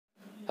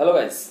Hello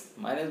guys,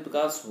 my name is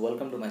Vikas.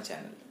 Welcome to my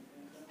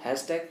channel.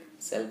 Hashtag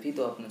selfie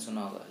तो आपने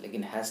सुना होगा,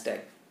 लेकिन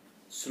हैशटैग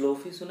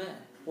स्लोफी सुना है?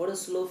 What is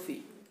स्लोफी?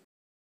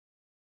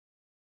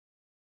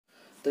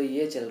 तो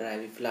ये चल रहा है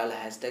अभी फिलहाल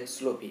हैशटैग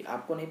स्लोफी।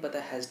 आपको नहीं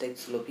पता हैशटैग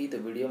स्लोफी तो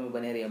वीडियो में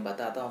बने रहिए,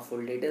 बताता हूँ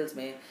फुल डिटेल्स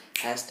में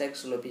हैशटैग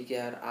स्लोफी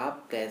क्या और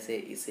आप कैसे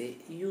इसे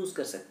यूज़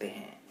कर सकते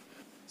हैं।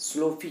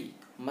 स्लोफी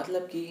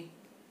मतलब कि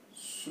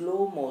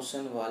स्लो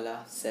मोशन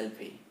वाला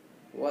selfie.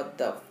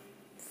 What the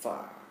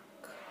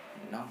fuck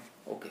no.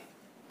 Okay,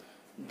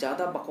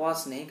 ज़्यादा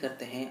बकवास नहीं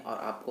करते हैं और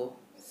आपको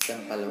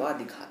सिंपलवा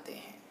दिखाते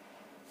हैं।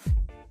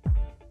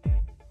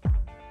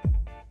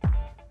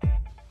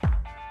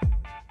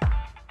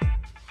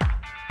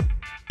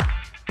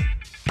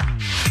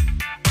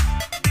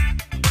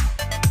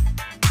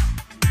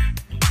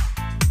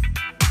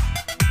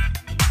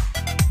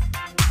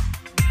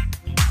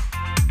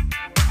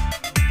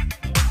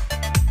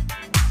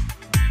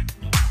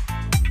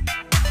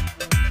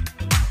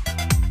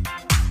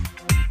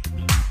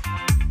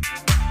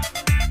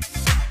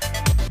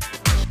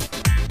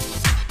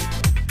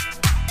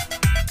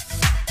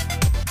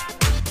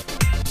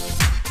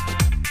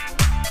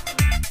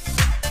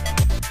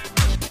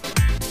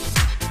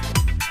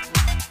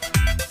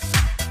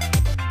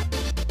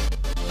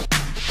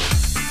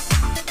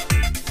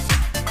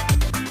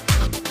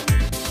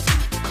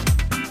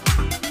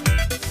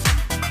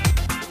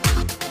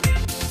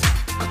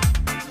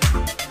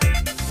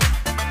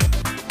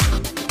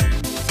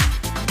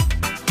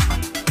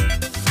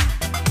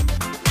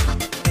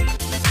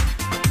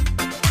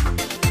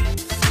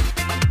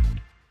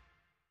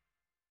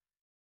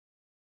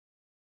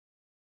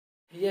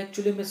 ये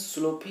एक्चुअली में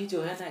स्लोफी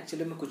जो है ना,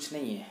 एक्चुअली में कुछ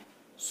नहीं है।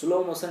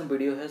 स्लो मोशन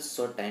वीडियो है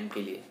शॉर्ट टाइम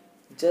के लिए।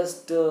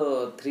 जस्ट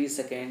 3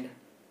 सेकेंड,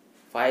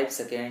 5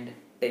 सेकेंड,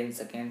 10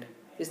 सेकेंड,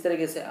 इस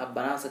तरीके से आप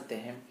बना सकते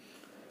हैं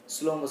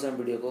स्लो मोशन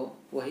वीडियो को।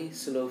 वही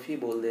स्लोफी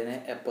बोल दे रहे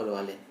हैं एप्पल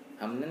वाले।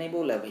 हमने नहीं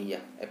बोला भैया,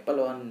 एप्पल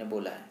वाले ने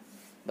बोला है।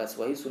 बस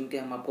वही सुन के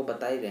हम आपको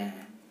बता ही रहे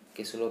हैं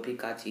कि स्लोफी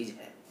क्या चीज़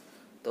है।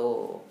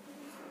 तो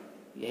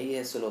यही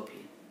है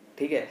स्लोफी,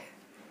 ठीक है।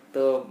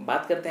 तो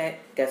बात करते हैं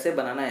कैसे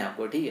बनाना है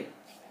आपको, ठीक है।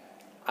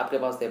 आपके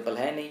पास तो एप्पल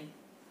है नहीं,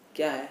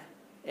 क्या है,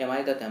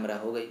 एमआई का कैमरा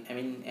हो गई,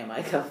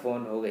 एमआई का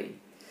फ़ोन हो गई।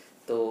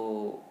 तो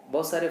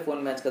बहुत सारे फ़ोन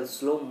में आजकल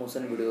स्लो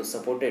मोशन वीडियो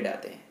सपोर्टेड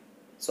आते हैं।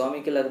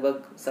 Xiaomi के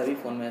लगभग सभी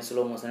फ़ोन में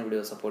स्लो मोशन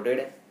वीडियो सपोर्टेड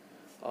है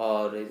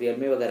और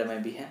रियलमी वगैरह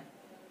में भी है।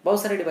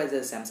 बहुत सारे डिवाइस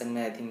है। सैमसंग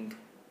में आई थिंक,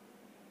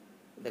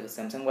 देखो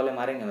सैमसंग वाले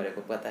मारेंगे, मेरे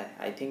को पता है,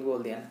 आई थिंक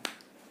बोल दिया ना,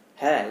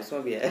 है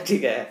उसमें भी है,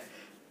 ठीक है।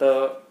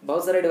 तो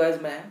बहुत सारे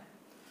डिवाइस में है।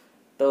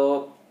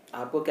 तो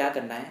आपको क्या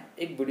करना है,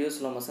 एक वीडियो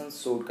स्लो मोशन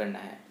शूट करना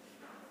है।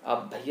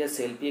 अब भैया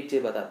सेल्फी एक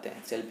चीज़ बताते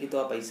हैं, सेल्फी तो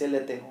आप ऐसे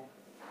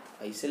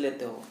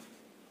लेते हो।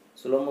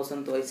 स्लो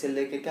मोशन तो ऐसे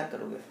लेके क्या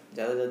करोगे,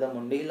 ज़्यादा से ज़्यादा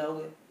मुंडी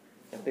हिलाओगे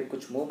या फिर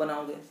कुछ मुंह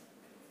बनाओगे।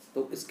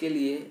 तो इसके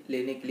लिए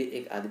लेने के लिए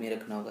एक आदमी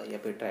रखना होगा, या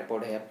फिर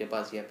ट्राइपॉड है आपके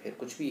पास, या फिर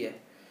कुछ भी है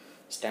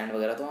स्टैंड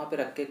वगैरह, तो वहाँ पे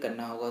रख के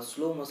करना होगा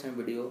स्लो मोशन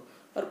वीडियो।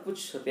 और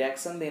कुछ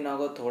रिएक्शन देना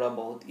होगा थोड़ा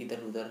बहुत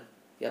इधर उधर,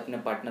 या अपने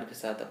पार्टनर के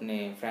साथ,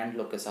 अपने फ्रेंड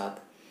लोग के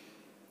साथ,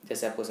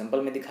 जैसे आपको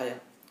सिंपल में दिखाया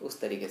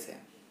उस तरीके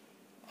से।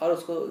 और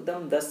उसको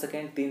एकदम 10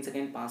 सेकेंड, 3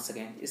 सेकेंड, 5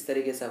 सेकेंड, इस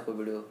तरीके से आपको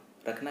वीडियो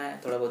रखना है।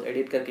 थोड़ा बहुत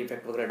एडिट करके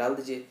इफेक्ट वगैरह डाल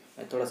दीजिए।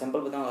 मैं थोड़ा सिंपल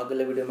बताऊँ,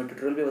 अगले वीडियो में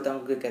ट्यूटोरियल भी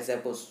बताऊँगा कि कैसे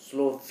आपको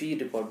स्लोफी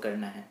रिकॉर्ड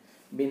करना है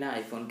बिना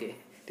आईफोन के,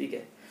 ठीक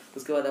है।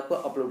 उसके बाद आपको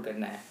अपलोड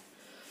करना है।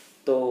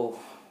 तो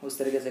उस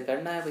तरीके से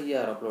करना है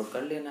भैया, और अपलोड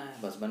कर लेना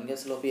है। बस बन गया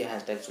स्लोफी।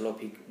 हैशटैग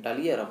स्लोफी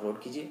डालिए और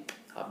अपलोड कीजिए,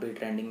 आप भी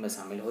ट्रेंडिंग में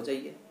शामिल हो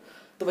जाइए।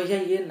 तो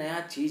भैया ये नया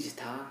चीज़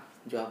था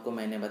जो आपको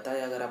मैंने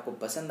बताया। अगर आपको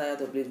पसंद आया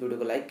तो प्लीज़ वीडियो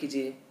को लाइक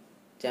कीजिए।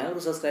 चैनल को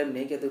सब्सक्राइब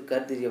नहीं किया तो कर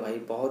दीजिए भाई।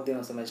 बहुत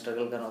दिनों से मैं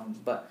स्ट्रगल कर रहा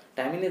हूँ,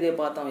 टाइम ही नहीं दे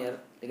पाता हूँ यार।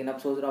 लेकिन अब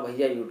सोच रहा हूँ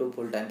भैया यूट्यूब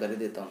फुल टाइम कर ही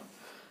देता हूँ।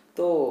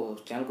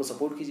 तो चैनल को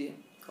सपोर्ट कीजिए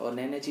और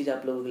नए नए चीज़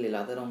आप लोगों के लिए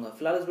लाता रहूँगा।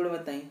 फिलहाल इस वीडियो में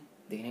इतना ही।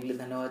 देखने के लिए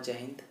धन्यवाद। जय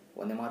हिंद,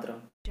 वंदे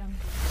मातरम।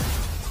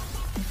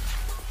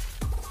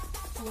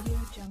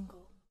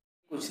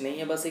 कुछ नहीं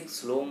है, बस एक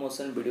स्लो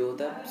मोशन वीडियो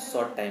होता है,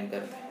 शॉर्ट टाइम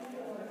करते हैं।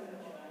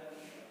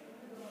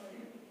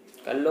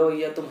 कर लो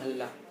भैया तुम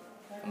हल्ला,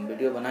 हम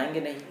वीडियो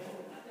बनाएंगे नहीं,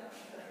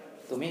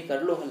 तुम ही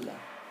कर लो हल्ला।